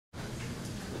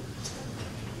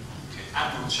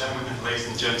Admiral Chairman and ladies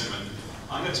and gentlemen,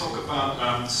 I'm going to talk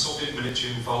about Soviet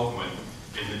military involvement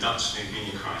in the Dutch New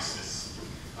Guinea crisis.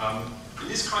 In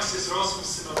this crisis, there are some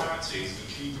similarities with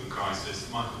the Cuban crisis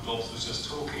that Michael Dobbs was just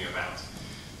talking about.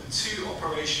 The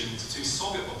two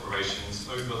Soviet operations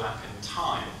overlap in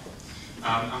time.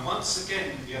 And once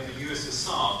again, we have the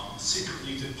USSR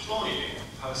secretly deploying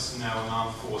personnel and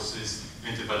armed forces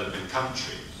in a developing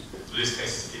country. In this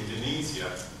case, it's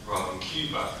Indonesia rather than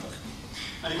Cuba.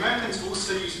 And the Americans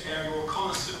also use aerial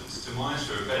reconnaissance to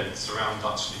monitor events around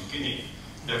Dutch New Guinea.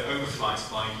 Their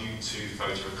overflights by U-2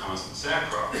 photo reconnaissance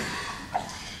aircraft.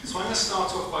 So I'm going to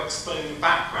start off by explaining the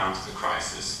background to the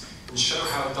crisis and show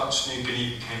how Dutch New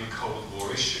Guinea became a Cold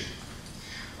War issue.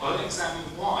 I'll examine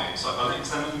why. So I'll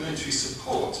examine the military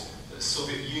support that the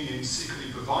Soviet Union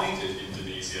secretly provided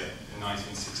Indonesia in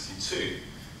 1962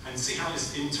 and see how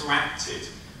this interacted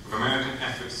with American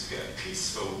efforts to get a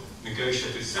peaceful,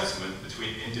 negotiated settlement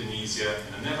between Indonesia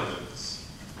and the Netherlands.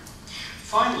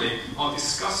 Finally, I'll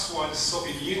discuss why the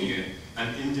Soviet Union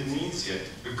and Indonesia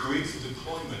agreed to the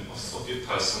deployment of Soviet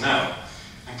personnel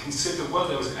and consider whether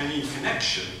there was any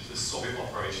connection to the Soviet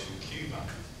operation in Cuba.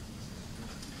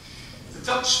 The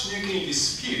Dutch New Guinea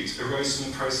dispute arose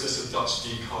from the process of Dutch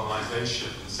decolonisation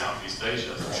in Southeast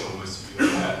Asia, as I'm sure most of you are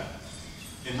aware.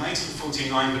 In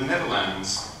 1949, the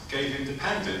Netherlands gave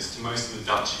independence to most of the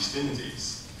Dutch East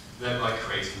Indies, thereby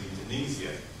creating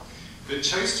Indonesia. But it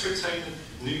chose to retain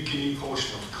the New Guinea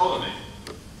portion of the colony.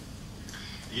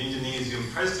 The Indonesian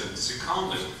president,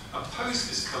 Sukarno, opposed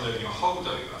this colonial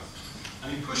holdover,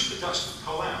 and he pushed the Dutch to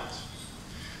pull out.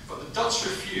 But the Dutch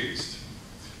refused.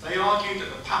 They argued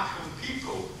that the Papuan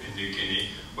people in New Guinea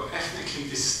were ethnically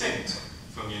distinct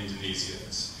from the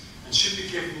Indonesians and should be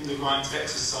given the right to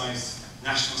exercise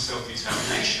national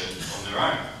self-determination on their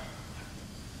own.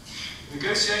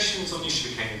 Negotiations on the issue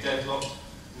became deadlocked,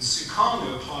 and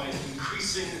Sukarno applied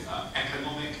increasing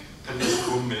economic,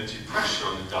 political and military pressure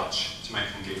on the Dutch to make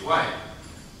them give way.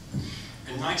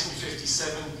 In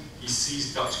 1957, he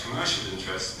seized Dutch commercial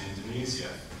interests in Indonesia.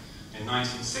 In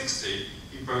 1960,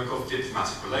 he broke off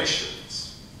diplomatic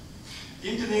relations. The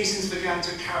Indonesians began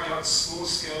to carry out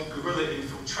small-scale guerrilla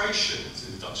infiltrations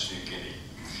in Dutch New Guinea,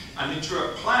 and they drew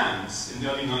up plans in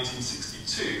the early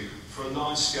 1962 for a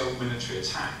large-scale military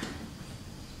attack.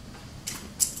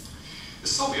 The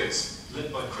Soviets,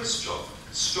 led by Khrushchev,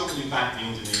 strongly backed the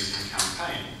Indonesian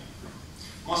campaign.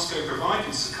 Moscow provided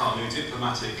Sukarno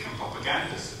diplomatic and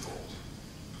propaganda support.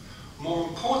 More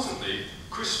importantly,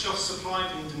 Khrushchev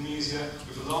supplied Indonesia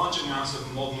with large amounts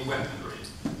of modern weaponry.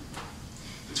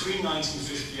 Between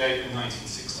 1958 and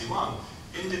 1961,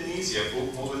 Indonesia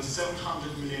bought more than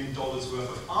 $700 million worth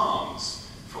of arms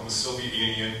from the Soviet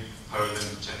Union, Poland,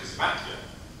 and Czechoslovakia.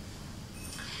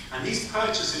 And these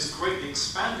purchases greatly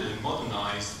expanded and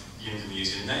modernized the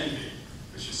Indonesian Navy,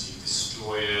 which received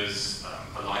destroyers,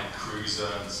 a light cruiser,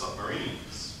 and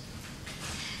submarines.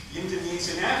 The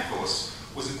Indonesian Air Force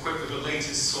was equipped with the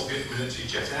latest Soviet military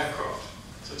jet aircraft,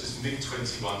 such as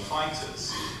MiG-21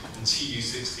 fighters and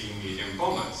Tu-16 medium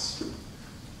bombers.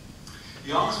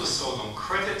 The arms were sold on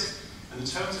credit, and the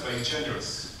terms were very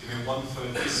generous, giving a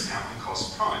one-third discount on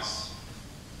cost price.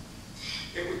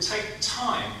 It would take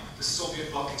time for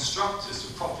Soviet bloc instructors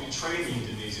to properly train the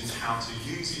Indonesians how to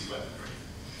use these weaponry.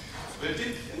 But it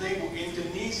did enable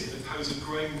Indonesia to pose a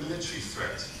growing military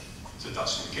threat to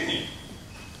Dutch New Guinea.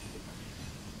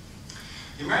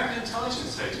 The American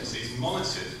intelligence agencies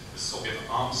monitored the Soviet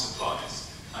arms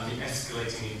supplies and the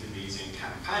escalating Indonesian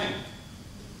campaign.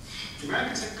 The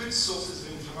Americans had good sources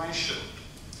of information.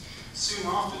 Soon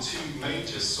after, two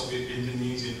major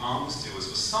Soviet-Indonesian arms deals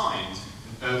were signed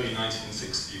in early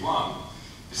 1961.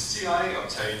 The CIA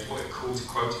obtained what it called,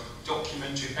 quote,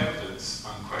 documentary evidence,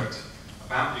 unquote,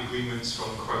 about the agreements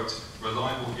from, quote,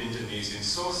 reliable Indonesian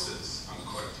sources,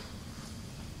 unquote.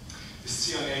 The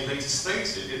CIA later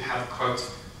stated it had, quote,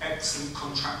 excellent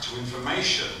contractual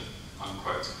information,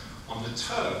 unquote, on the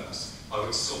terms by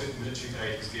which Soviet military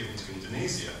aid was given to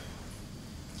Indonesia.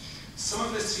 Some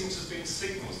of this seems to have been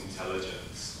signals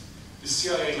intelligence. The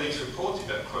CIA later reported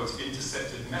that, quote,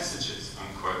 intercepted messages,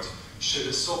 unquote, showed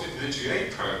that Soviet military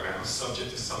aid program was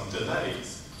subject to some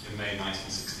delays in May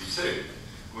 1962.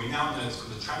 We now know it's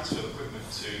called the transfer of equipment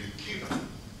to Cuba.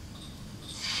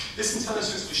 This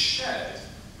intelligence was shared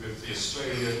with the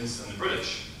Australians and the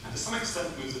British, and to some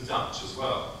extent with the Dutch as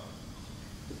well.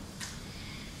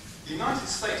 The United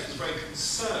States was very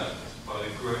concerned by the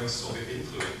growing Soviet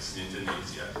influence in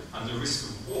Indonesia and the risk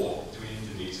of war between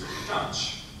Indonesia and the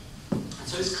Dutch. And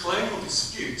so this colonial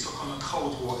dispute took on a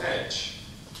Cold War edge.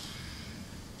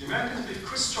 The Americans believed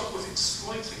Khrushchev was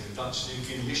exploiting the Dutch New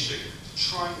Guinea issue to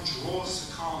try and draw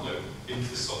Sukarno into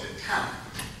the Soviet camp.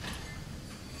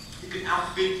 He could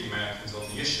outbid the Americans on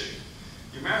the issue.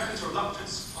 The Americans were reluctant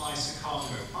to supply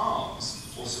Sukarno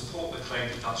arms or support the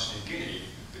claim to Dutch New Guinea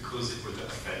because it would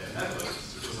offend the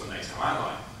Netherlands, which was a NATO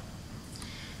ally.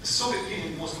 The Soviet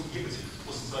Union wasn't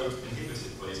so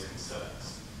inhibited by these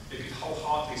concerns. It could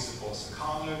wholeheartedly support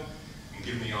Sukarno and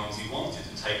give him the arms he wanted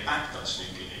to take back Dutch New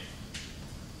Guinea.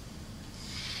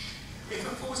 If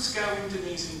a full-scale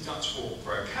Indonesian-Dutch war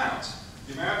broke out,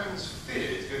 the Americans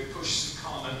feared it would push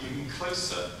Sukarno even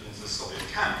closer into the Soviet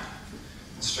camp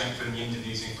and strengthen the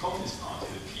Indonesian Communist Party,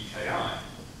 the PKI.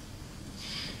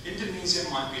 Indonesia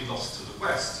might be lost to the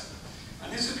West,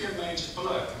 and this would be a major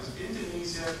blow because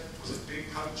Indonesia was a big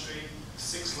country, the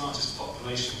sixth largest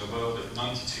population in the world at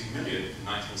 92 million in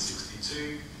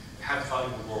 1962. It had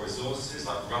valuable raw resources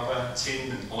like rubber,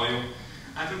 tin and oil,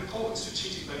 and an important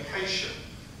strategic location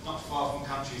not far from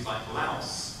countries like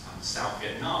Laos and South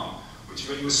Vietnam, which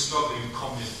really was struggling with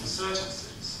communist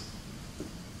insurgencies.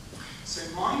 So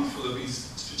mindful of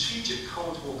these strategic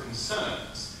Cold War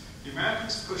concerns, the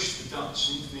Americans pushed the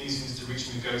Dutch and Indonesians to reach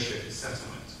a negotiated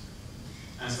settlement.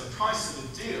 And as the price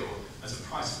of the deal, as the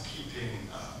price of keeping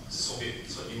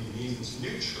Indonesians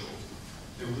neutral,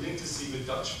 they were willing to see the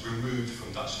Dutch removed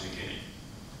from Dutch New Guinea.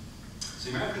 So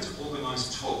the Americans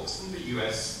organised talks in the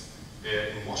US,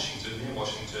 in Washington, near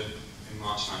Washington, in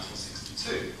March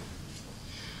 1962.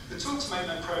 The talks made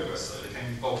no progress, though. They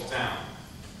became bogged down.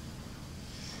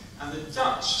 And the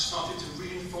Dutch started to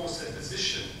reinforce their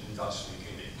position in Dutch New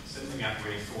Guinea, sending out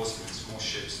reinforcements, more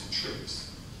ships and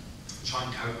troops, to try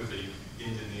and cope with the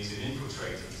Indonesian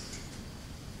infiltrators.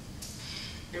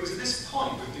 It was at this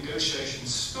point that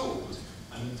negotiations stalled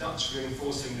and the Dutch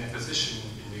reinforcing their position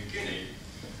in New Guinea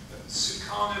that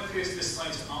Sukarno appears to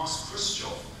decide to ask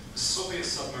Khrushchev for Soviet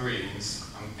submarines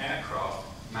and aircraft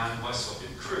manned by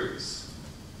Soviet crews.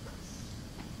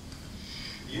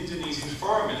 The Indonesian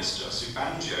Foreign Minister,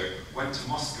 Subanjo, went to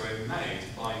Moscow in May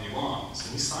to buy new arms,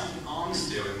 and he signed an arms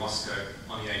deal in Moscow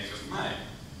on the 8th of May.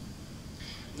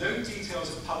 No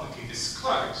details are publicly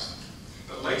disclosed,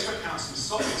 but later accounts from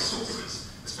Soviet sources,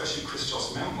 especially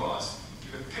Khrushchev's memoirs,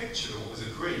 give a picture of what was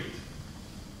agreed.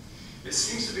 It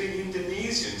seems to be the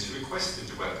Indonesians who requested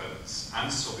the weapons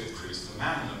and Soviet crews to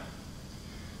man them.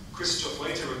 Khrushchev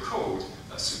later recalled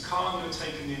that Sukarno had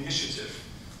taken the initiative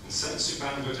and sent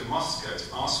Subanjo to Moscow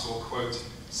to ask for, quote,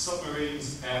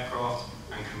 submarines, aircraft,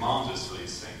 and commanders for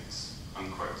these things,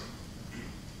 unquote.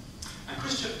 And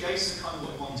Khrushchev gave Sukarno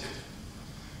what he wanted.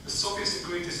 The Soviets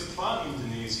agreed to supply the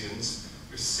Indonesians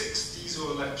with 6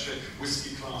 diesel-electric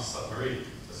Whiskey-class submarines,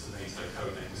 that's the NATO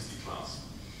code name, Whiskey-class,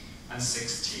 and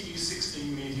 6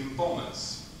 Tu-16 medium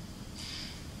bombers.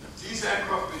 These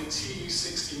aircraft were the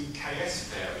Tu-16KS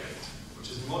variant, which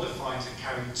is modified to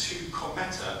carry 2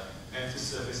 Cometa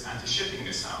air-to-surface anti-shipping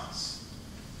missiles.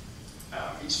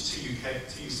 Each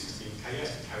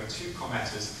Tu-16KS could carry 2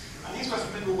 Cometas, and these were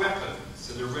formidable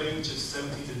weapons at a range of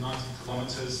 70 to 90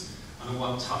 kilometers and a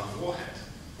 1-ton warhead.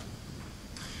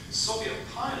 The Soviet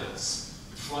pilots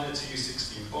would fly the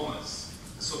Tu-16 bombers.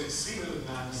 The Soviet seamen would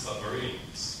man the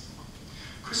submarines.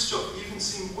 Khrushchev even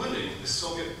seemed willing the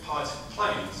Soviet piloted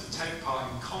planes to take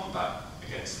part in combat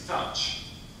against the Dutch.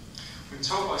 When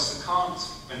told by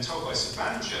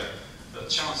Subanjo that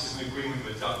chances of an agreement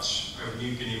with the Dutch over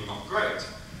New Guinea were not great,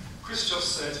 Khrushchev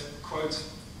said, quote,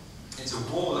 it's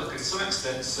a war that could to some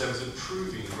extent serve as a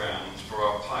proving ground for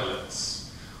our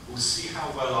pilots. We'll see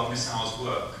how well our missiles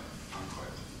work,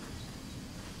 unquote.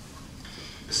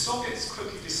 The Soviets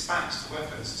quickly dispatched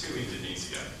weapons to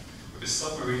Indonesia, with the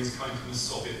submarines coming from the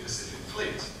Soviet Pacific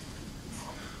Fleet.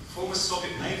 Former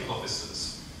Soviet naval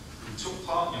officers who took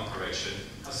part in the operation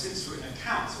have since written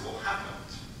accounts of what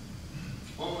happened.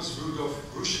 One was Rudolf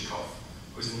Rushikov,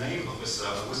 who was a naval officer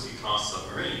of a Whiskey-class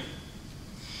submarine.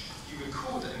 He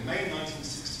recalled that in May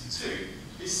 1962,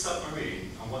 his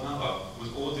submarine and one other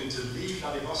was ordered to leave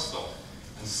Vladivostok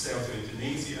and sail to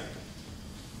Indonesia.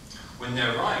 When they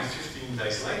arrived 15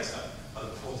 days later at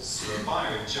the port of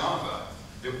Surabaya in Java,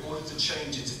 they were ordered to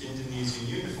change into Indonesian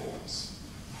uniforms.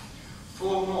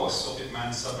 4 more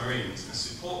Soviet-manned submarines and a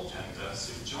support tender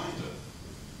soon joined them.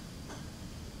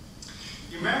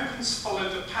 The Americans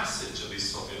followed the passage of these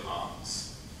Soviet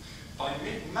arms. By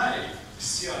mid-May, the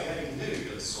CIA knew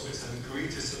that the Soviets had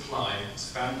agreed to supply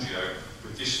Subanjo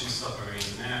with additional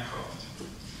submarines and aircraft,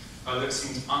 although it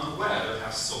seemed unaware they'd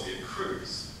have Soviet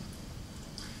crews.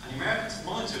 And the Americans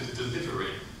monitored the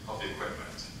delivery of the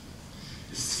equipment.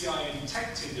 The CIA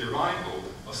detected the arrival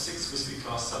of 6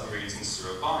 Whiskey-class submarines in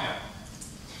Surabaya,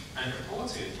 and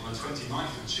reported on the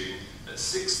 29th of June that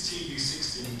 6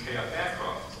 Tu-16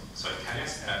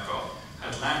 KS aircraft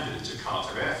had landed at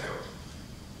Jakarta airfield.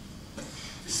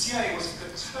 The CIA was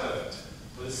perturbed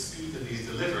by the speed of these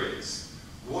deliveries,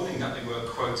 warning that they were,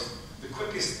 quote, the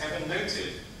quickest ever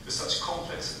noted for such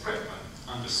complex equipment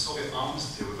under Soviet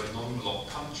arms deal with a non-bloc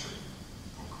country,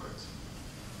 unquote.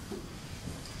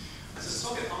 As the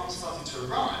Soviet arms started to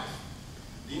arrive,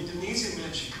 the Indonesian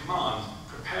military command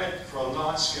prepared for a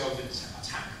large-scale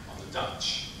attack on the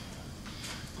Dutch.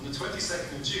 On the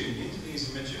 22nd of June, the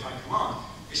Indonesian military high command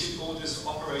issued orders for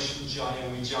Operation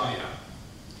Djajawidjaja,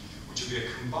 which would be a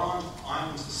combined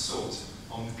island assault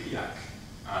on Biak,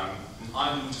 an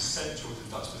island which is central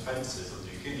to Dutch defences of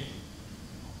New Guinea.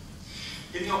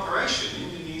 In the operation, the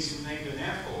Indonesian Navy and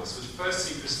Air Force would first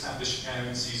seek to establish air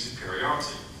and sea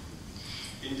superiority.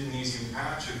 Indonesian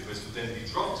paratroopers would then be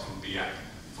dropped on Biak,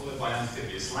 followed by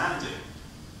amphibious landing.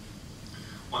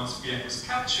 Once Biak was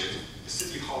captured, the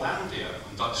city Hollandia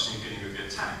on Dutch New Guinea would be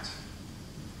attacked.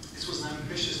 This was an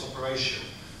ambitious operation,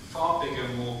 far bigger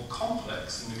and more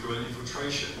complex than the guerrilla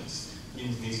infiltrations the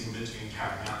Indonesian military had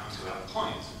carried out until that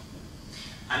point.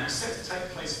 And it was set to take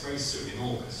place very soon in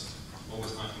August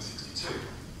 1962.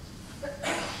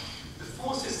 The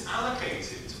forces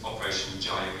allocated to Operation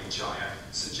Djajawidjaja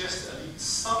suggest that at least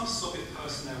some Soviet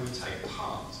personnel would take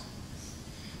part.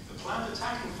 The planned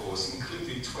attacking force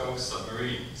included 12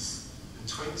 submarines and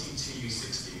 20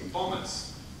 Tu-16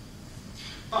 bombers.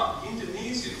 But the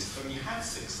Indonesians only had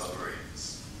 6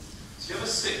 submarines. So the other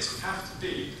 6 would have to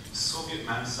be Soviet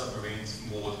manned submarines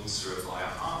moored in Surabaya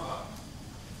harbour.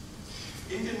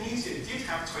 Indonesia did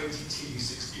have 20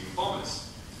 Tu-16 bombers,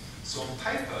 so on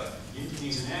paper, the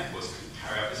Indonesian Air Force could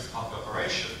carry out this part of the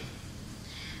operation.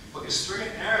 But the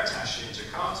Australian air attaché in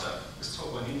Jakarta was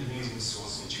told by an Indonesian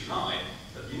source in July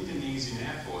that the Indonesian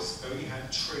Air Force only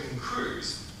had trained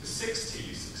crews for 6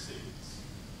 Tu-16s,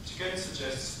 which again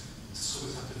suggests the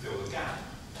Soviets had to fill the gap.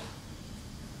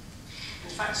 In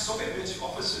fact, Soviet military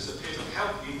officers appear to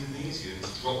help the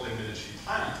Indonesians drop their military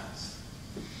plans.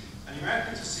 And the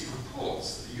Americans received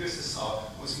reports that the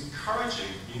USSR was encouraging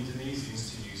the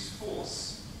Indonesians to use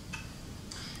force.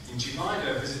 In July,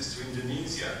 there were visits to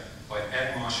Indonesia by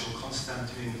Air Marshal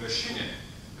Konstantin Vershinin,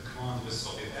 the commander of the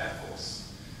Soviet Air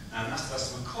Force, and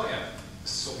Anastas Mikoyan, the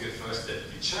Soviet First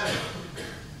Deputy Chairman.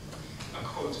 A,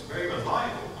 quote, very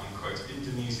reliable, unquote,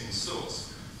 Indonesian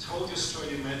source told the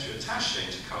Australian military attaché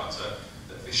in Jakarta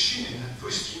that Vershinin had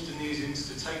pushed Indonesians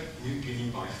to take New Guinea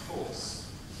by force.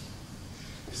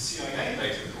 The CIA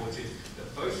later reported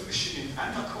that both Vershinin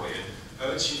and Mikoyan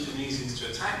urged Indonesians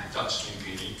to attack Dutch New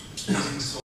Guinea using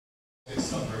Soviet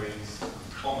submarines and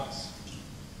bombers.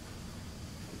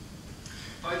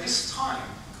 By this time,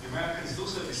 the Americans had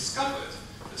also discovered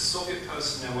that Soviet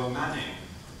personnel were manning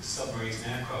the submarines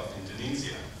and aircraft in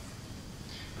Indonesia.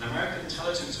 An American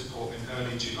intelligence report in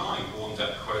early July warned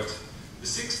that, quote, the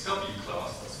 6W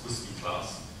class, that's Whiskey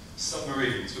class,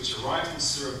 submarines which arrived in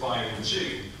Surabaya in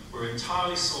June were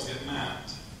entirely Soviet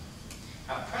manned.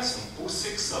 At present, all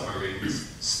 6 submarines,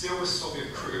 still with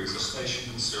Soviet crews, are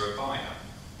stationed in Surabaya.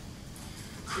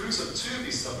 Crews of 2 of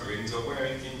these submarines are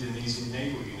wearing Indonesian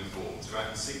naval uniforms or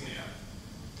insignia.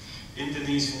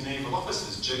 Indonesian naval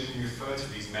officers jokingly refer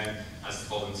to these men as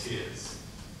volunteers.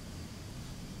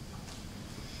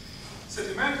 So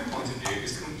the American point of view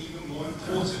is becoming even more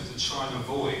important to try and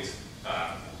avoid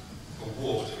a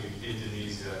war between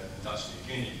Indonesia and Dutch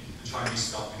New Guinea and try and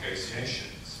restart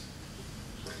negotiations.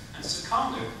 And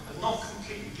Sukarno had not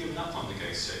completely given up on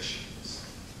negotiations.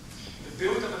 The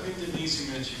build-up of Indonesian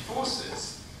military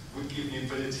forces would give the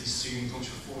ability soon to launch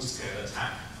a full-scale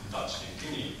attack on Dutch New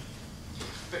Guinea.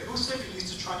 But it also be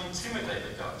used to try and intimidate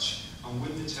the Dutch and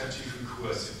win the territory through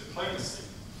coercive diplomacy.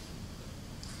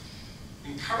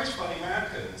 Encouraged by the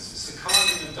Americans,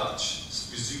 Sukarno and the Dutch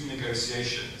resumed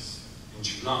negotiations in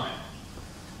July.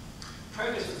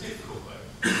 Progress was difficult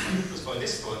though, because by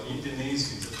this point the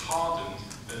Indonesians had hardened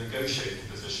their negotiating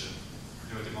position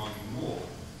and were demanding more.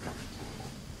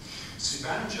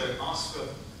 Subanjo asked for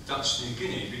Dutch New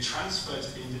Guinea to be transferred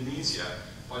to Indonesia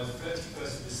by the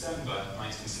 31st of December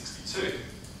 1962.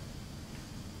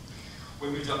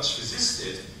 When the Dutch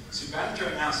resisted, Subanjo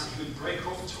announced that he would break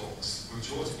off talks and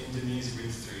withdraw to Indonesia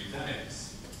in 3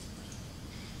 days.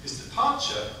 His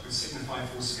departure would signify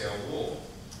full-scale war.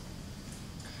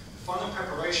 The final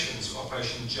preparations for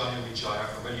Operation Djajawidjaja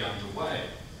are already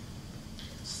underway.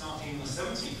 Starting on the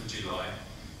 17th of July,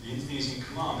 the Indonesian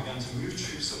command began to move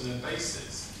troops from their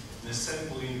bases and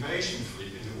assemble the invasion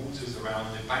fleet in the waters around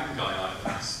the Banggai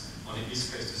Islands on the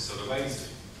east coast of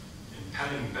Sulawesi, in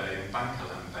Pelling Bay and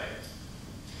Bangkalan Bay.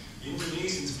 The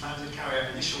Indonesians planned to carry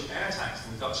out initial air attacks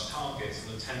on the Dutch targets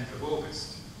on the 10th of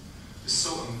August, the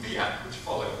Sultan-Biak, which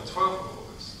followed on the 12th of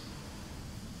August.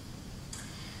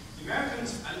 The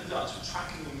Americans and the Dutch were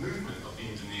tracking the movement of the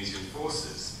Indonesian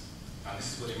forces, and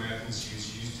this is what the Americans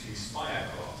used to spy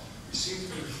aircraft, which seemed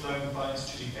to be flown by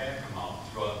Strategic Air Command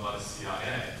rather than by the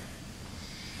CIA.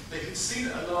 They could see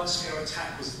that a large-scale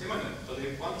attack was imminent, but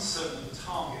they weren't certain of the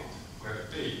target, where it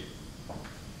would be.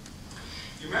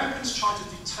 The Americans tried to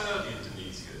deter the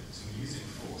Indonesians from using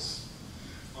force.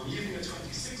 On the evening of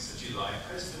 26th of July,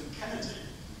 President Kennedy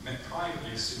met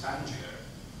privately with Subanjo.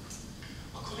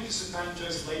 According to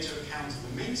Subanjo's later account of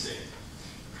the meeting,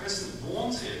 the President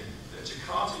warned him that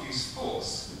Jakarta used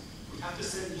force would have to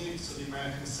send units of the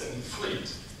American 7th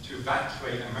Fleet to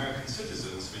evacuate American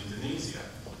citizens from Indonesia.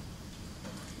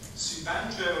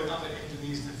 Subanjo and other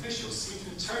Indonesian officials seemed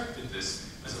to interpret this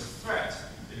as a threat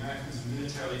the Americans would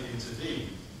militarily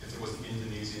intervene if there was an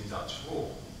Indonesian-Dutch war.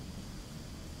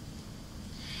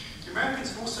 The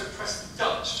Americans also pressed the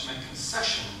Dutch to make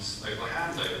concessions over the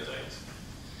handover date.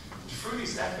 And through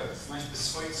these efforts, they managed to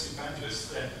persuade Subanjo to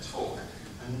stay at the talk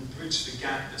and bridge the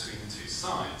gap between the two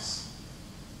sides.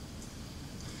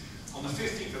 On the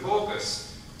 15th of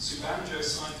August, Subanjo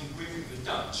signed an agreement with the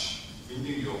Dutch in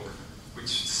New York, which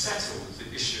settled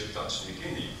the issue of Dutch New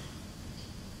Guinea.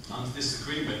 Under this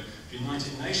agreement, the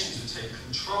United Nations would take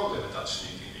control over Dutch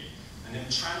New Guinea and then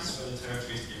transfer the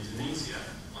territory to Indonesia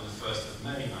on the 1st of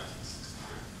May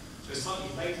 1963. So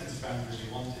slightly later than Subanjo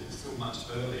originally wanted, but still much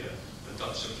earlier than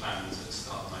Dutch had planned at the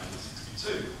start of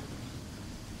 1962.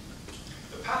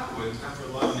 The Papuans would have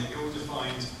to rely on the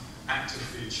ill-defined act of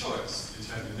free choice to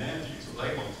determine their views, what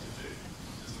they wanted to do.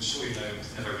 As I'm sure you know, it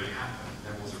never really happened.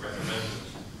 There was a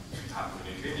referendum in Papua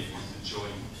New Guinea wanted to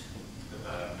join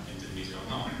Indonesia or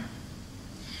not.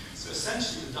 So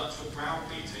essentially, the Dutch were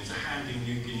browbeaten into handing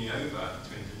New Guinea over to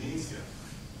Indonesia.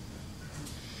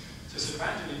 So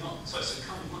Sukarno did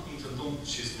not need to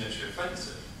launch his military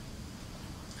offensive.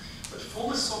 But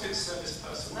former Soviet service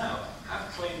personnel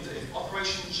have claimed that if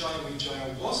Operation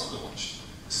Djajawidjaja was launched,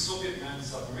 the Soviet manned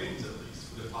submarines at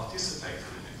least would have participated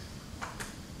in it.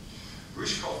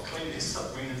 Rushkov claimed his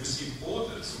submarine had received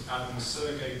orders from Admiral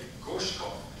Sergei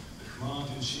Gorshkov, the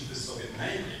Commander-in-Chief of the Soviet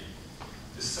Navy,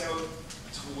 to sail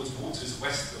towards waters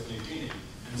west of New Guinea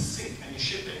and sink any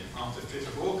shipping after 5th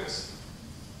of August.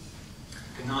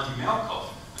 Gennady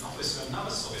Melkov, an officer of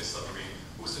another Soviet submarine,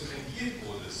 also claimed he had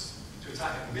orders to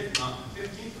attack at midnight on the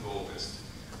 15th of August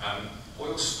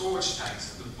oil storage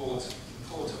tanks at the port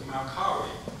of Malkari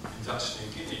in Dutch New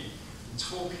Guinea and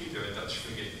torpedo a Dutch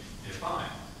frigate nearby.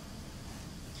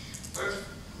 Both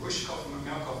Rushkov and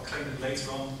Melkov claimed that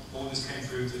later on orders came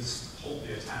through to halt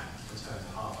the attack and return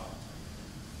to harbour.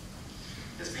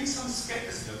 There's been some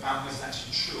scepticism about whether it's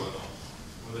actually true or not,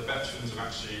 whether veterans are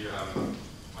actually,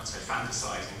 I'd say,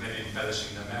 fantasising, maybe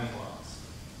embellishing their memoirs.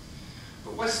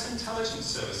 But Western intelligence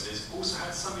services also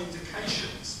had some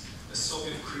indications that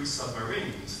Soviet crewed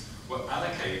submarines were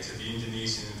allocated to the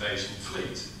Indonesian invasion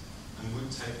fleet and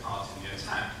would take part in the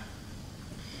attack.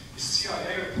 The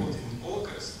CIA reported in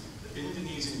August that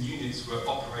Indonesian units were at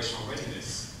operational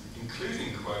readiness,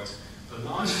 including, quote, the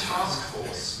large task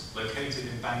force located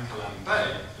in Bangkalan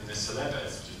Bay in the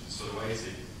Celebes, which is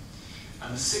Sulawesi,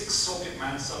 and the 6 Soviet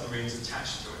manned submarines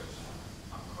attached to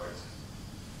it, unquote.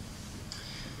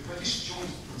 The British Joint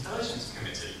Intelligence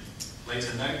Committee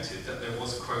later noted that there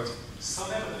was, quote,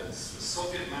 some evidence that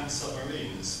Soviet manned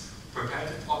submarines were prepared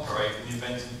to operate in the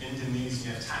event of an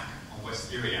Indonesian attack on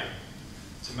West Irian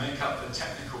to make up the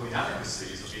technical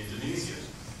inadequacies of the Indonesians,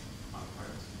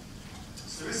 unquote.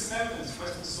 So there is some evidence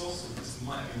Western sources that this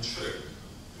might have been true.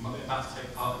 They might be about to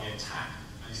take part in the attack,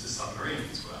 at least the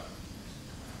submarines were.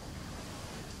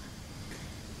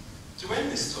 To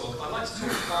end this talk, I'd like to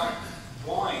talk about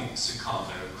why Sukarno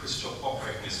and Khrushchev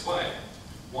operate in this way.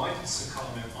 Why did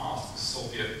Sukarno ask for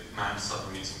Soviet manned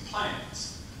submarines and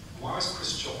planes? Why was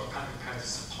Khrushchev prepared to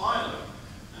supply them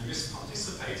and risk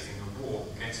participating in the war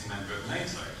against a member of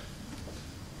NATO?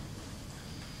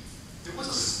 There was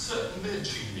a certain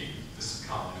military need for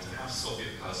Sukarno to have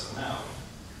Soviet personnel.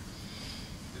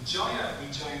 The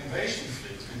Djajawidjaja invasion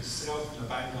fleet went to sail from the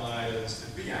Bengal Islands to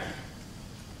Biak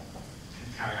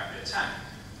to carry out the attack.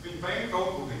 Had been very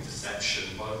vulnerable to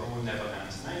interception by the Royal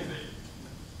Netherlands Navy.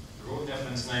 The Royal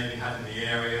Netherlands Navy had in the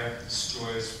area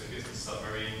destroyers, frigates and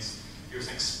submarines. It was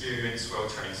an experienced,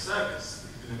 well-trained service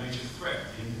that had been a major threat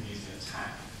to the Indonesian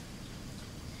attack.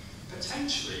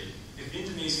 Potentially, if the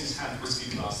Indonesians had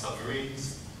Whiskey-class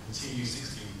submarines and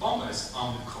Tu-16 bombers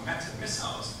armed with commemoration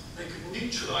missiles, they could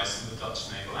neutralise some of the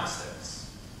Dutch naval assets.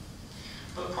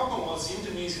 But the problem was the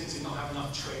Indonesians did not have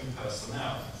enough trained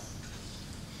personnel.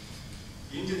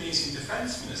 The Indonesian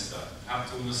Defence Minister,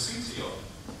 Abdul Nasution,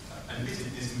 admitted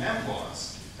in his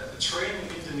memoirs that the training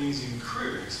of Indonesian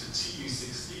crews for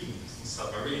Tu-16s and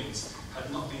submarines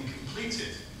had not been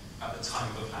completed at the time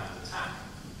of the planned attack.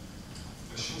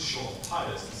 They were still short of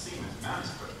pilots and seamen to man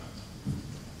equipment.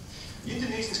 The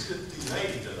Indonesians could have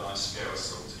delayed the large-scale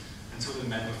assault until the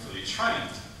men were fully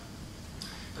trained.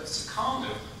 But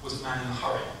Sukarno was a man in a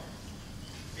hurry.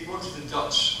 He wanted the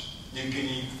Dutch New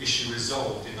Guinea issue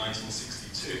resolved in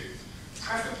 1962,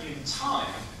 preferably in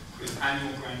time for his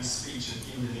annual grand speech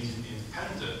on Indonesian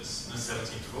independence on the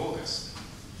 17th of August.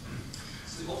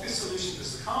 So the obvious solution for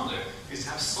Sukarno is to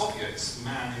have Soviets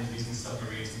man Indonesian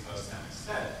submarines and personnel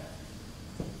instead.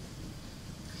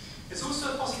 It's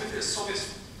also a possibility that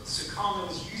Sukarno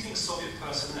was using Soviet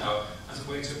personnel as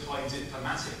a way to apply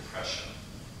diplomatic pressure.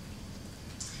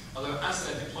 Although as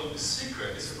they're deployed with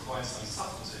secret, this requires some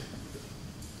subtlety.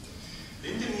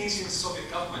 The Indonesian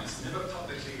Soviet governments never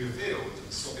publicly revealed that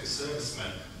the Soviet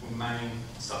servicemen were manning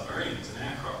submarines and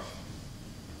aircraft.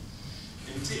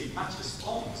 Indeed, matchless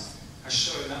bombs has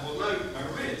shown that although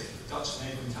MIVD, the Dutch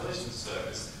Naval Intelligence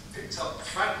Service, picked up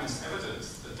fragments of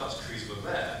evidence that Dutch crews were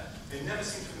there, they never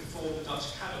seemed to inform the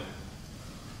Dutch cabinet.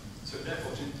 So it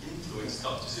therefore didn't influence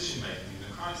Dutch decision-making in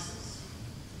the crisis.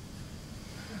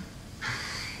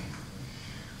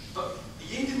 But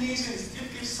the Indonesians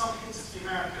did give some hints to the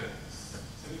Americans,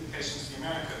 some indications to the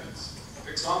Americans.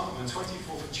 For example, on the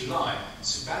 24th of July,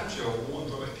 Djajawidjaja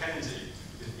warned Robert Kennedy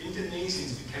that if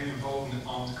Indonesians became involved in an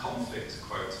armed conflict,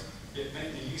 quote, it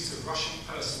meant the use of Russian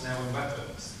personnel and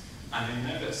weapons, and they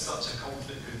know that such a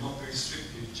conflict could not be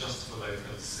restricted just to the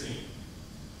local scene.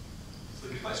 So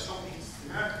they give quite strong hints to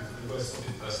the Americans that there were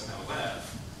Soviet personnel there.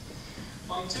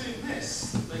 By doing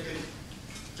this, they could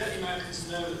let the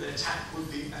Americans know that the attack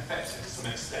would be effective to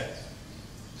some extent.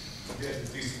 They'd be able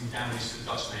to do some damage to the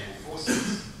Dutch naval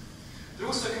forces. They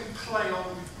also can play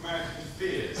on American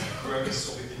fears of growing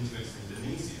Soviet influence in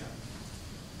Indonesia.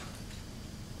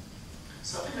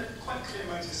 So I think there are quite clear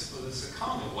motives for the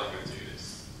Sukarno why he would do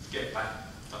this, to get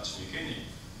back Dutch New Guinea.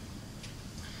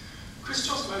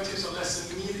 Khrushchev's motives are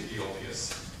less immediately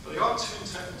obvious, but there are two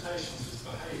interpretations of his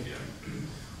behaviour.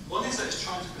 One is that he's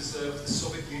trying to preserve the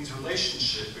Soviet Union's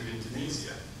relationship with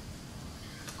Indonesia.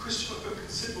 Khrushchev put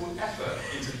considerable effort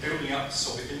into building up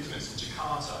Soviet influence in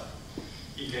Jakarta.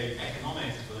 He gave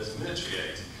economic as well as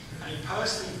military aid, and he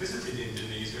personally visited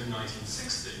Indonesia in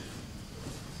 1960.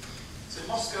 So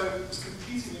Moscow was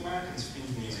competing with the Americans for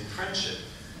Indonesian friendship,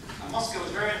 and Moscow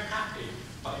was very unhappy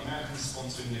about the Americans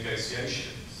sponsoring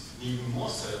negotiations, and even more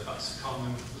so that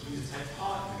Sukarno was willing to take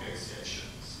part in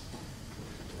negotiations.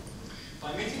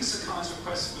 By meeting Sukarno's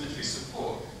request for military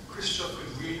support, Khrushchev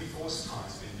could reinforce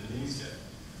ties with Indonesia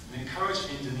and encourage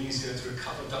Indonesia to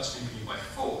recover Dutch New Guinea by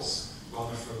force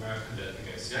rather than for American-led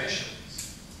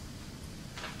negotiations.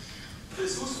 But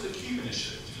there's also the Cuban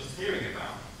issue, which I was hearing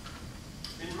about.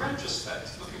 In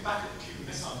retrospect, looking back at the Cuban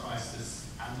Missile Crisis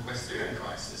and the West Syrian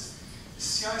crisis, the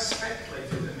CIA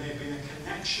speculated that there may have been a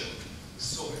connection with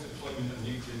Soviet deployment of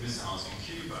nuclear missiles in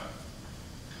Cuba.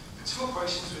 The two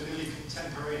operations were nearly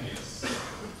contemporaneous.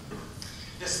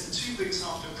 Less than 2 weeks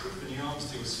after approving the arms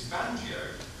deal with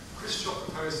Djajawidjaja, Khrushchev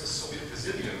proposed a Soviet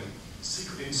Brazilian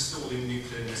secretly installing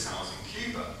nuclear missiles in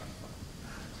Cuba.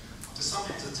 After some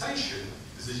hesitation,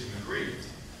 the Brazilian agreed.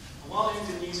 And while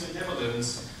Indonesia and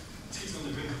Netherlands teetered on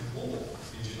the brink of war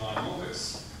in July and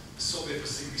August, the Soviets were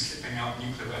secretly slipping out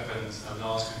nuclear weapons and a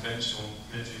large conventional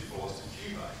military force to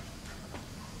Cuba.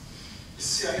 The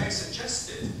CIA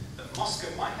suggested that Moscow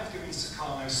might have given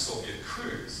Sukarno Soviet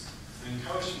crews and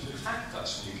encouraged him to attack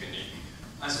Dutch New Guinea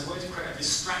as a way to create a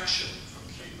distraction from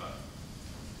Cuba.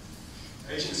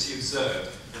 The agency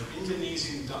observed that the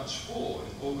Indonesian-Dutch war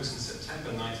in August and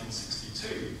September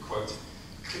 1962, quote,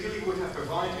 clearly would have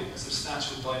provided a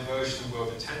substantial diversion of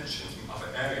world attention from other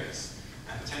areas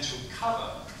and potential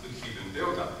cover for the Cuban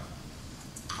build-up,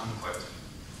 unquote.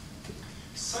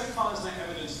 So far, there's no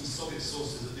evidence from Soviet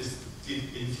sources that this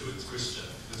did influence Khrushchev.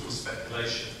 There's all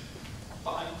speculation.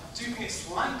 But I do think it's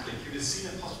likely he would have seen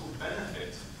a possible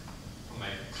benefit from a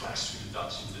clash between the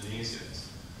Dutch and Indonesians.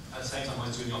 At the same time, I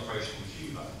was doing the operation in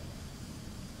Cuba.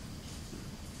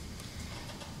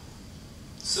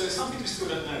 So some people still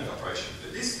don't know the operation,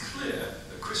 but it is clear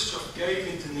that Khrushchev gave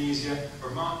Indonesia a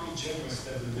remarkably generous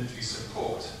level of military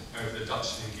support over the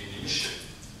Dutch New Guinea issue,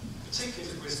 particularly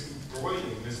as it was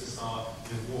embroiling USSR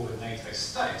in a war with a NATO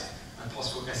state and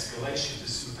possible escalation to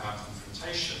superpower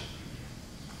confrontation.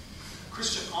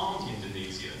 Khrushchev armed the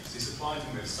Indonesians, he supplied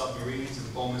them with submarines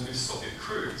and bombers with Soviet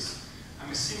crews, and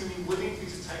was seemingly willing to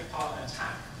take part in an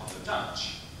attack on the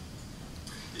Dutch.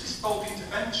 Yet this bold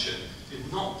intervention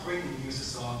did not bring the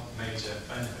USSR major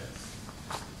benefits.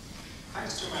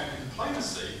 Thanks to American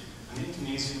diplomacy and the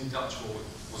Indonesian-Dutch war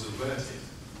was averted.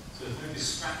 So there's no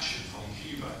distraction from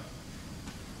Cuba,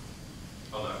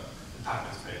 although the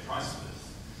Papuans paid a price for this.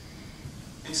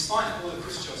 In spite of all of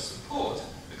Khrushchev's support,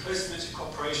 the close military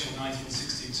cooperation in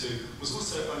 1962 was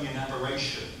also only an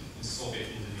aberration in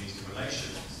Soviet-Indonesian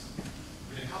relations.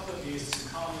 Within a couple of years,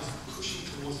 Sukarno was pushing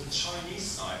towards the Chinese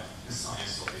side in the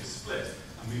Sino-Soviet split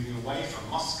and moving away from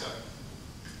Moscow.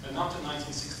 And after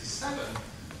 1967,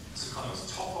 Sukarno was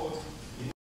toppled,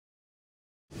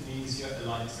 Indonesia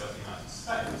aligned itself with the United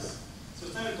States. So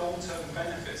there's no long-term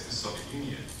benefits to the Soviet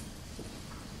Union.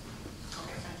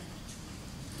 Okay, thank you.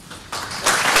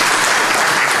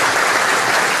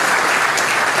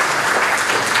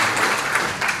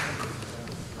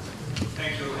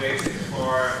 Thank you, David,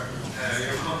 for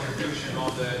your contribution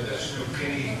on the Dutch-New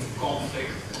Guinea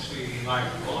conflict, as we like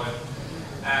to call it.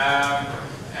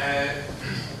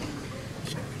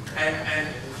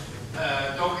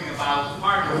 Talking about a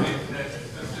part of it that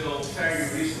until very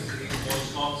recently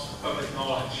was not public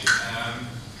knowledge.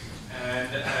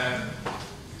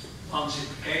 Once it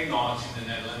became knowledge in the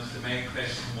Netherlands, the main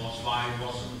question was why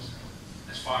wasn't,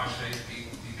 as far as we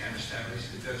can establish,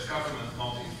 the Dutch government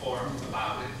not informed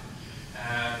about it.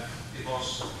 It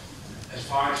was, as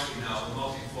far as we know,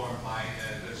 not informed by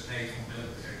Dutch naval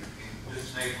military,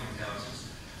 Dutch naval intelligence.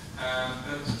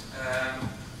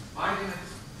 Why didn't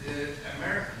the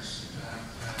Americans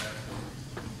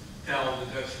tell the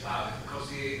Dutch about it? Because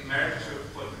the Americans were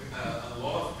putting a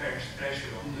lot of pressure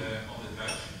on the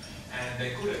Dutch, and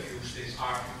they could have used this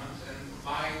argument. And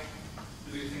why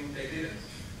do you think they didn't?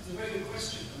 It's a very good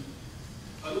question.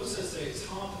 I'd also say it's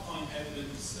hard to find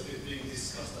evidence of it being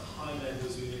discussed at high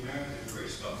levels with the American and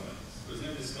British government. It was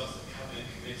never discussed at cabinet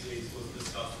committees, it wasn't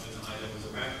discussed with the high levels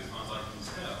around, as far as I can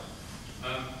tell.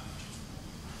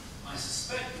 I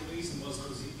suspect the reason was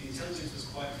because the intelligence was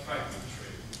quite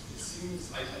fragmentary. It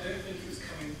seems, I don't think it was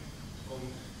coming from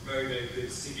very, very good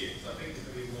SIGINTs. I think it's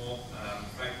going to be more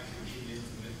fragmentary opinions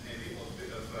and maybe a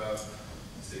bit of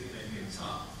SIGINT maybe picked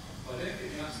up. But I don't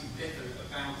think they're actually definite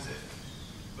about it.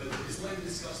 But it's not even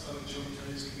discussed by the Joint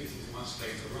Intelligence Committee until much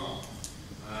later on.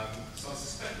 So I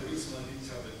suspect the reason I didn't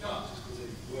tell the Dutch is because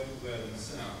they weren't aware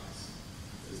themselves.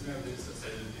 There's no evidence that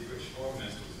said that the British Foreign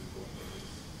Minister was informed of this.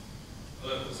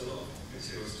 Although there's a lot of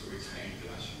materials to retain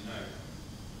that actually know.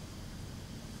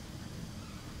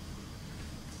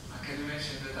 I can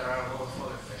imagine that there are a lot of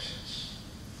other questions.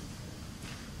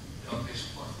 Don't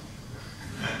disappoint me.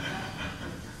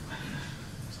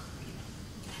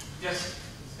 Yes,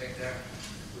 back there.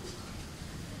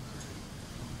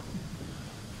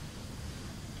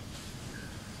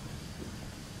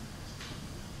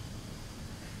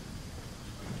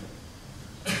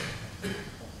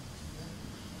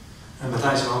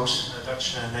 Djajawidjaja,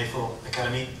 Dutch Naval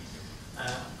Academy. I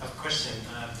have a question.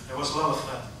 There was a lot of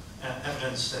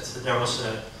evidence that there was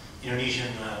an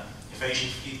Indonesian invasion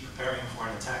fleet preparing for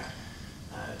an attack.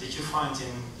 Did you find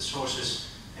in the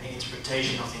sources any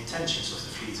interpretation of the intentions of the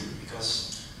fleet?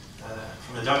 Because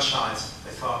from the Dutch side,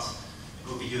 they thought it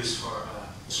would be used for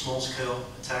a small-scale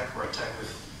attack or attack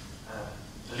with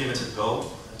a limited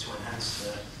goal to enhance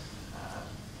the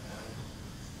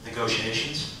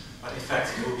negotiations. But in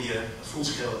fact, it would be a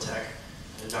full-scale attack.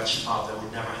 The Dutch thought that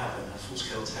would never happen, a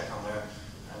full-scale attack on their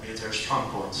military strong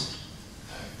points.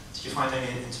 Did you find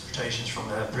any interpretations from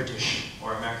the British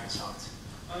or American side?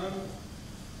 I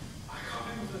can't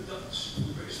remember if the Dutch and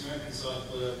the British American side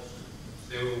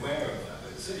they were aware of that,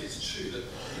 but certainly it's true that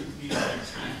the attack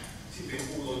seemed to be an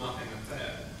all-or-nothing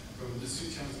affair. From the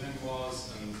Suchan's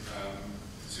memoirs and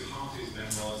Suharto's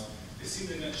memoirs, it seemed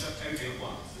they were going to shut everything at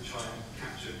once to try and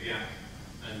capture Biak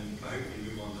and hopefully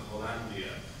move on to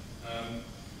Hollandia.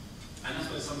 And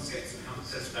that's why some skeptics how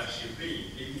successful it actually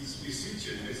be. Even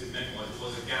Suchan, in his memoirs, it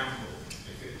was a gamble.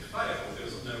 If it failed, there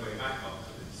was no way back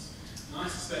after this. And I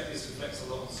suspect this reflects a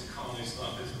lot on Sukarno's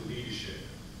style of political leadership.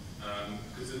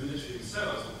 Because the military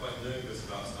themselves were quite nervous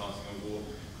about starting a war.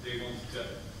 They wanted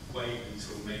to wait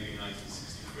until maybe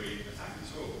 1963 and attack at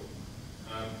all.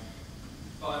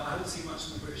 But I haven't seen much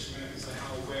from the British Americans on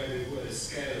how aware they were the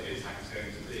scale of the attack was going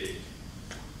to be.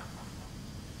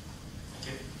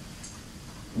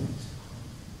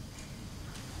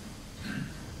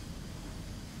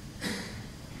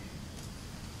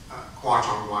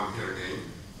 One here again.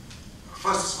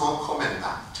 First, a small comment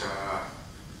that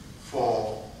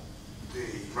for the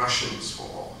Russians,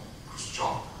 for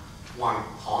Khrushchev, one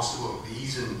possible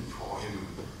reason for him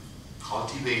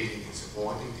cultivating and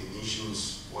supporting the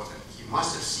Indonesians was that he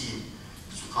must have seen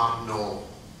Sukarno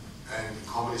and the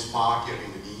Communist Party of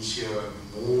Indonesia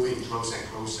moving closer and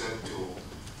closer to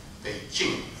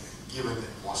Beijing. Given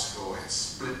that Moscow had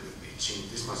split with Beijing,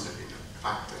 this must have been a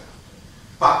factor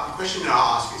But the question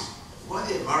I ask is, were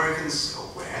the Americans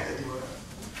aware that they were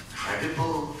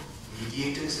credible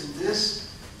mediators in this?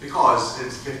 Because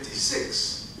in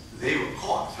 '56, they were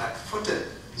caught flat-footed,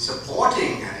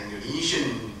 supporting an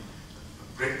Indonesian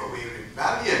breakaway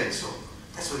rebellion. So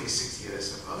that's only 6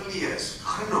 years earlier. So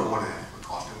I don't know what I've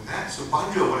forgotten that. So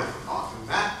Banjo would have forgotten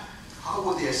that. How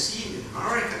would they have seen the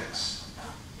Americans?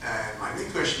 And my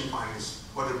next question is,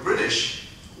 for the British,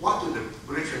 what do the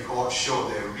British records show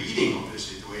their reading of the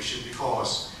situation?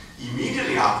 Because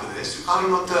immediately after this, you can't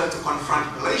not turn to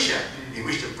confront Malaysia, in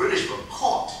which the British were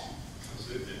caught.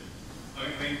 Absolutely.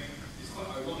 I mean, it's quite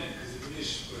ironic because the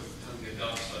British were telling the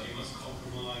Dutch that you must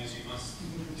compromise, you must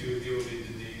do a deal with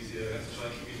Indonesia, you have to try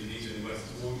to keep Indonesia in the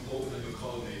West, it's more important than your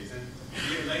colonies. And a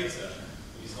year later,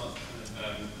 when you start kind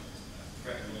of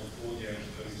threatening North Borneo and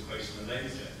posing this question to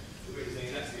Malaysia, the British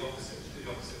saying that's the opposite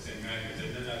in America.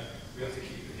 Saying, no, we have to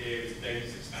keep it here, it's a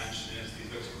dangerous expansionist,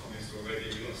 these local communists are already,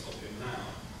 we've got to stop him now.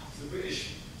 So the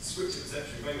British switch the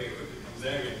perception very, very quickly, becomes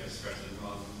their interest threatened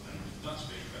rather than Dutch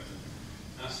being threatened.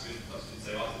 That's what Dutch did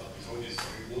say, we told you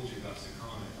something, we warned you about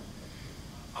Sukarno.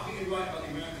 I think you're right about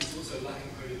the Americans also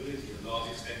lacking credibility to a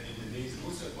large extent in Indonesia, and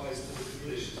also applies to the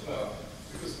British as well.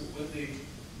 Because when the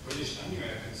British and the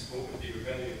Americans fought with the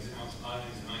rebellions in Outer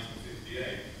Islands in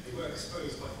 1958, they were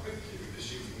exposed quite quickly with the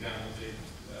shooting down of the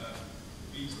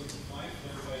B-25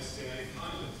 flown by CIA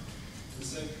pilot. And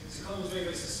so Sukarno was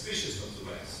very, very suspicious of the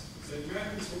West. So the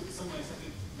Americans thought in some ways that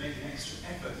they'd make an extra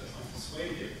effort to try and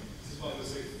persuade him. This is why they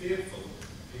were so fearful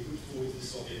they moved forward to the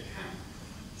Soviet camp.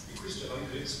 Khrushchev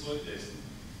could exploit this.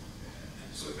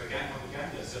 And sort of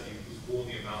propaganda certainly was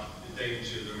warning about the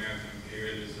danger of American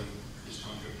imperialism, just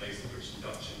trying to replace the British and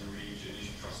Dutch in the region. You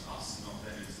should trust us, not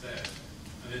them instead.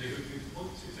 And then they would move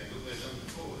on to saying, look, they've done it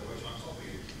before, they were trying to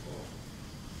copy it before.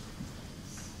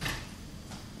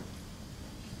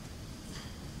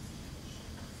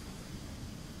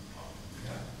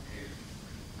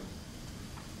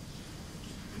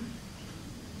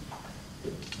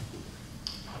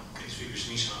 Okay, speakers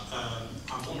NISA.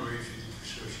 I'm wondering if you did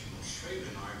research in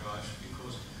Australian archives,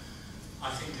 because I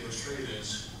think the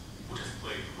Australians would have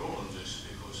played a role in this,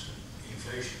 because the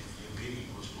invasion of New Guinea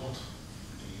was not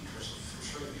in the interest of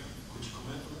Australia. Could you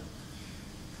comment on that?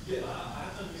 Yeah, I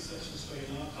have done research in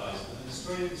Australian archives, and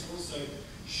Australians also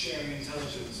sharing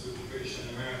intelligence with the British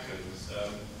and Americans,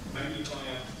 mainly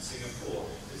via Singapore.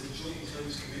 There's a joint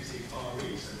intelligence committee, Far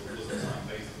East, that was at the time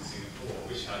based in Singapore,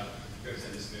 which had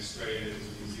representatives from Australians,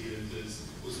 New Zealanders,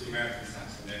 also the Americans sat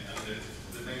in it, and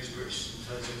the major British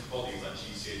intelligence bodies like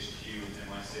GCHQ and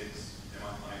MI6,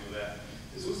 MI5 were there.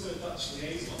 There's also a Dutch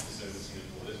liaison officer in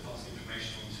Singapore that's passing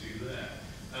information on to there.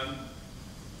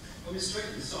 On the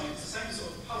Australian side, it's the same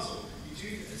sort of puzzle. You do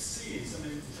see in some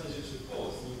intelligence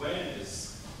reports an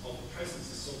awareness of the presence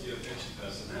of Soviet military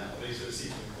personnel. They sort of see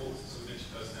from reports that Soviet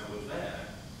military personnel were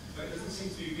there, but it doesn't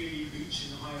seem to be really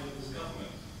reaching the higher levels of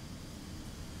government.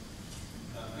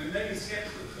 I mean, maybe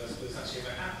skeptical at first, but it's actually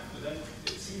ever happened, but then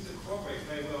it seems to corroborate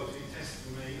very well with the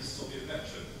testimony of Soviet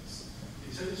veterans. The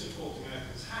intelligence report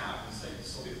Americans have and say that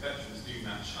Soviet veterans do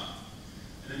match up.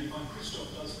 And then you find Khrushchev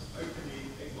does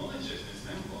openly acknowledge it in his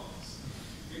memoirs.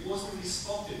 It wasn't really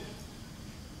spotted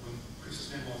when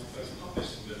Khrushchev's memoirs were first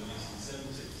published in the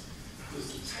 1970s, because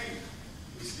the tape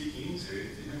he was speaking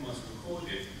into, the memoirs were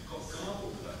recorded, got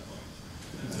garbled at that point.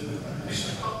 And so the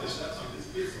initially published at that time,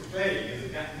 this bit of vague, there's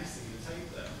a gap missing in the tape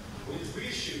there. When it's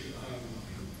reissued, I think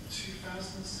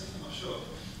 2007, I'm not sure.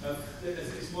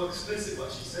 It's more explicit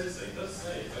what she says there. It does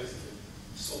say basically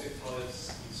Soviet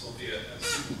pilots and Soviet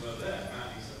people were there,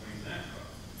 mounting submarines and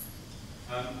aircraft.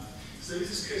 So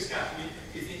is this curious gap? I mean,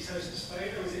 is it intelligence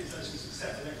failure or is it intelligence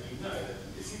success? I don't really know.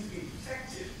 It seems to be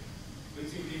protected, but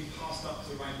it's being passed up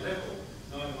to the right level,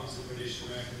 neither amongst the British,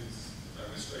 Americans,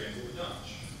 Australians, or the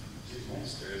Dutch, which is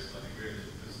monstrous, I think, really,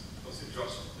 because obviously the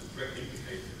Dutch are directly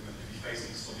implicated